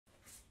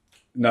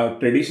Now,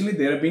 traditionally,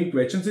 there have been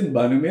questions in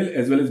binomial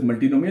as well as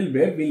multinomial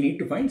where we need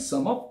to find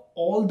sum of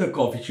all the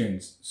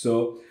coefficients.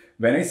 So,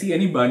 when I see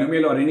any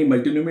binomial or any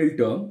multinomial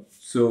term,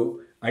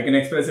 so I can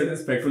express it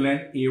as factorial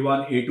line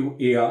a1,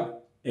 a2, ar,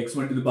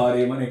 x1 to the power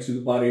a1, x to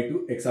the power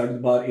a2, xr to the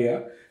power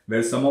ar,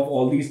 where sum of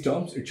all these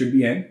terms, it should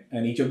be n,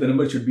 and each of the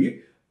numbers should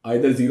be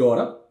either 0 or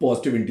a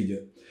positive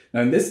integer.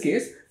 Now, in this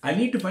case, I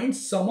need to find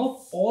sum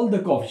of all the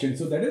coefficients.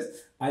 So, that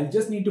is, I'll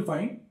just need to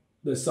find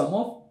the sum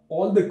of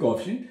all the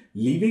coefficient,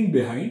 leaving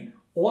behind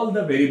all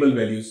the variable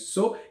values.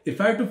 So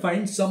if I have to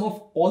find sum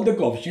of all the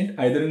coefficient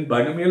either in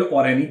binomial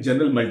or any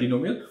general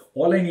multinomial,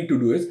 all I need to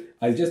do is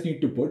I'll just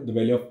need to put the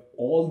value of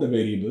all the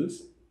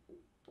variables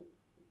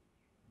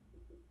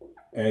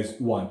as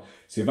 1.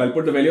 So if I'll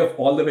put the value of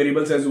all the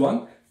variables as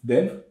 1,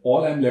 then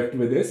all I'm left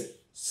with is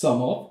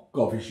sum of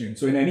coefficient.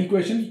 So in any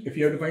equation, if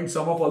you have to find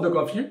sum of all the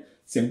coefficient,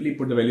 simply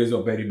put the values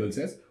of variables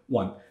as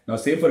 1. Now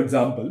say for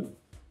example,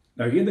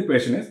 now here the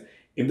question is,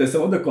 if the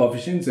sum of the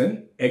coefficients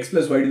in x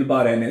plus y to the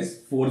power n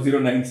is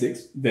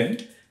 4096, then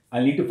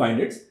I need to find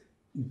its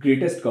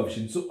greatest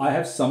coefficient. So I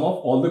have sum of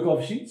all the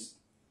coefficients,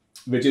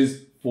 which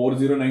is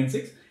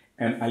 4096,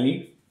 and I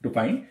need to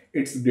find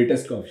its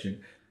greatest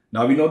coefficient.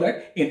 Now we know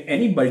that in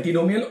any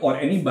multinomial or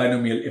any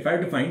binomial, if I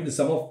have to find the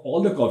sum of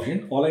all the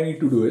coefficient, all I need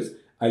to do is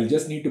I'll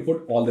just need to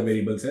put all the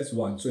variables as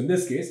 1. So in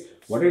this case,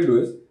 what I'll do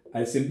is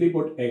I'll simply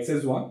put x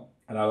as 1.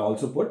 And I'll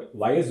also put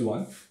y as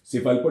 1. So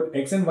if I'll put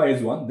x and y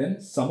as 1, then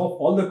sum of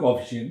all the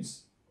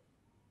coefficients,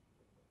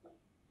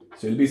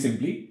 so it'll be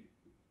simply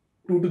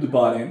 2 to the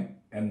power n,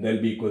 and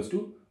that'll be equals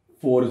to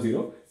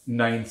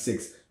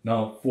 4096.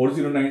 Now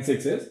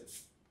 4096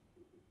 is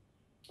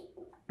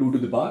 2 to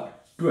the power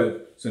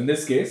 12. So in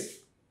this case,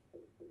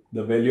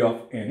 the value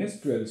of n is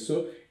 12.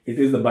 So it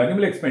is the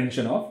binomial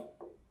expansion of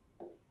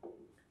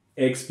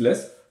x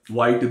plus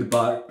y to the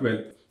power 12.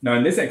 Now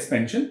in this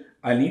expansion,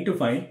 I need to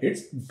find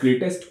its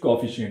greatest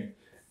coefficient.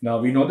 Now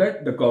we know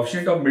that the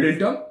coefficient of middle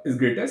term is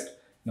greatest.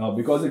 Now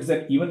because it's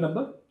an even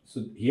number,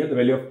 so here the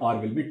value of r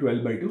will be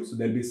 12 by 2, so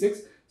there will be 6.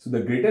 So the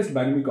greatest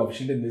binomial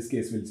coefficient in this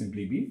case will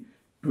simply be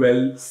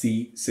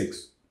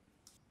 12c6.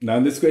 Now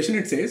in this question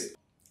it says,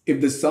 if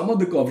the sum of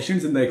the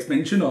coefficients in the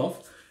expansion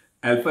of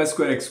alpha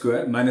square x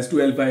square minus 2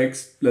 alpha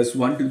x plus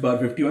 1 to the power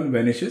 51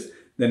 vanishes,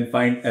 then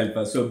find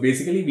alpha. So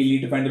basically we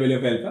need to find the value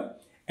of alpha,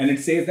 and it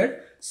says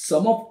that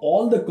sum of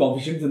all the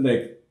coefficients in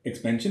the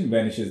expansion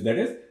vanishes. That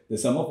is, the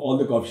sum of all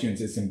the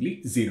coefficients is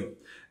simply 0.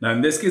 Now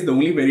in this case, the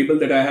only variable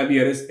that I have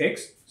here is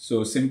x.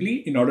 So simply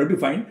in order to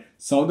find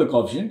sum of the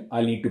coefficient,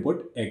 I'll need to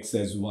put x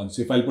as 1.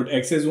 So if I'll put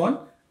x as 1,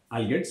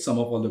 I'll get sum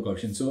of all the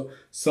coefficients. So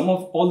sum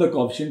of all the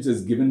coefficients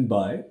is given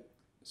by,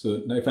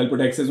 so now if I'll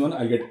put x as 1,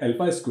 I'll get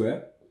alpha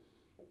square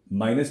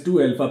minus 2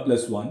 alpha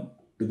plus 1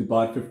 to the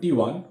power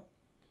 51,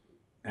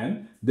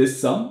 and this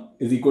sum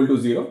is equal to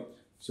 0.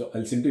 So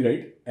I'll simply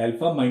write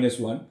alpha minus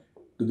 1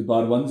 to the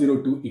power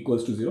 102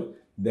 equals to 0.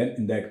 Then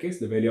in that case,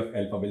 the value of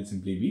alpha will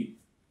simply be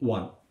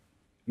 1.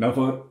 Now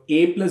for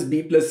a plus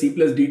b plus c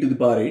plus d to the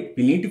power 8,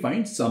 we need to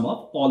find sum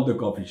of all the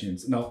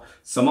coefficients. Now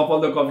sum of all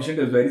the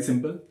coefficients is very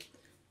simple.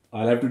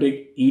 I'll have to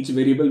take each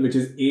variable, which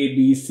is a,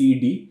 b, c,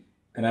 d,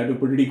 and I have to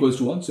put it equals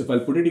to 1. So if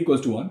I'll put it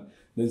equals to 1,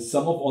 then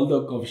sum of all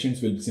the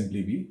coefficients will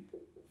simply be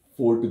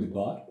 4 to the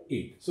power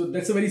 8. So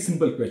that's a very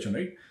simple question,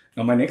 right?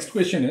 Now my next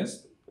question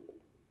is,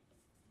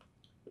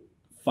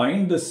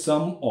 find the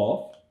sum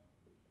of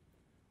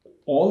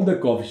all the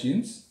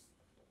coefficients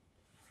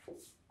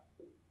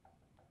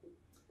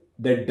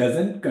that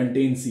doesn't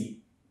contain c.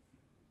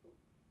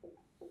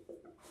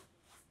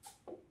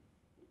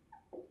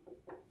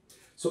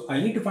 So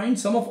I need to find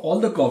sum of all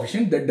the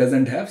coefficients that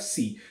doesn't have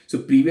c. So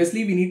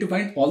previously we need to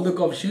find all the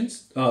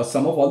coefficients,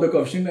 sum of all the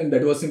coefficients, and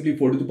that was simply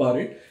 4 to the power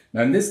 8.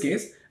 Now in this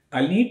case,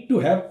 I'll need to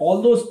have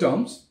all those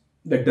terms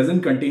that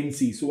doesn't contain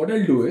c. So what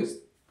I'll do is,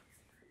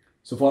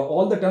 so for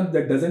all the terms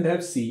that doesn't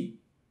have c,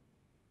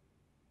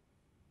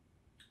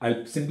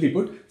 I'll simply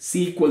put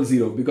c equals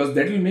 0, because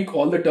that will make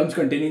all the terms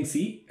containing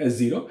c as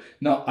 0.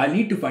 Now I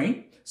need to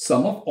find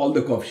sum of all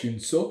the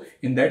coefficients. So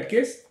in that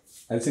case,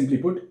 I'll simply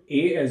put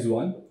a as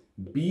 1,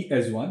 b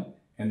as 1,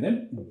 and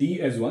then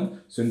d as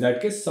 1. So in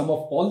that case, sum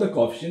of all the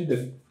coefficients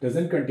that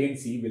doesn't contain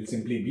c will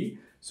simply be,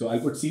 so I'll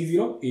put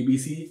c0,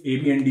 a,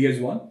 b and d as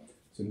 1.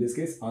 So in this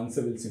case,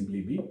 answer will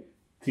simply be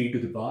 3 to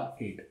the power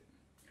 8.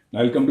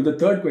 Now I'll come to the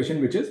third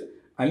question, which is,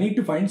 I need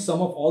to find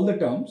sum of all the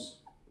terms,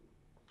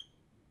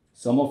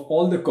 sum of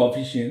all the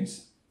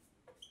coefficients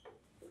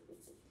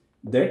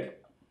that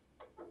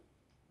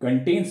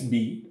contains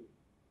b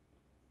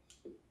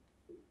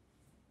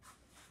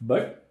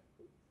but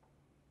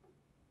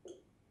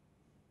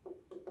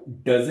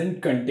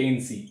doesn't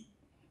contain c.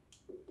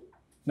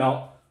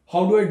 Now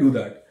how do I do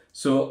that?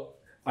 So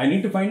I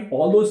need to find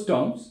all those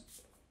terms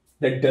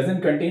that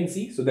doesn't contain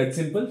c. So that's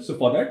simple. So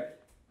for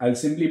that, I'll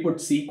simply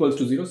put c equals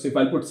to 0. So if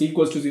I'll put c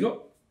equals to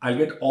 0, I'll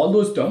get all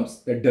those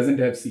terms that doesn't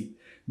have c.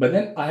 But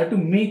then I have to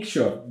make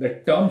sure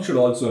that term should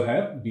also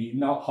have b.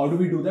 Now, how do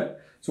we do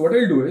that? So what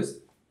I'll do is,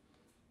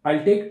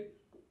 I'll take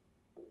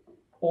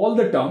all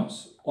the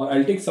terms, or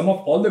I'll take sum of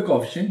all the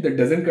coefficient that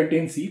doesn't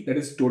contain c, that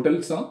is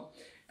total sum,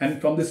 And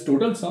from this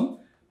total sum,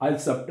 I'll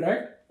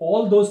subtract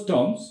all those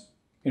terms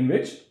in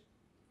which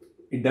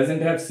it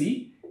doesn't have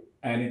C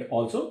and it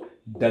also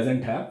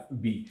doesn't have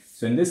B.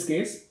 So in this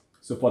case,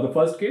 so for the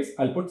first case,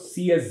 I'll put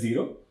C as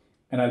 0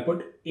 and I'll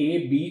put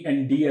A, B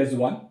and D as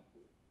 1.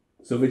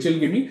 So which will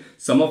give me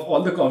sum of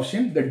all the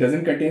coefficient that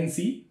doesn't contain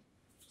C.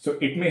 So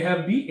it may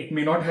have B, it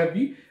may not have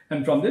B.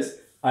 And from this,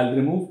 I'll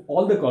remove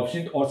all the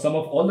coefficient or sum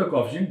of all the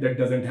coefficient that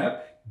doesn't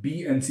have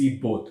B and C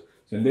both.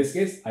 So in this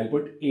case, I'll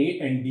put A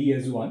and D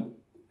as 1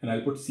 and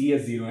I'll put C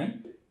as 0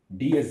 and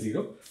D as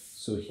 0.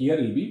 So here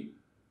will be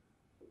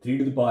 3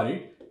 to the power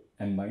 8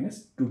 and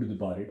minus 2 to the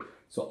power 8.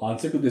 So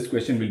answer to this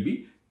question will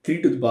be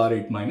 3 to the power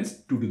 8 minus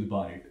 2 to the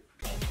power 8.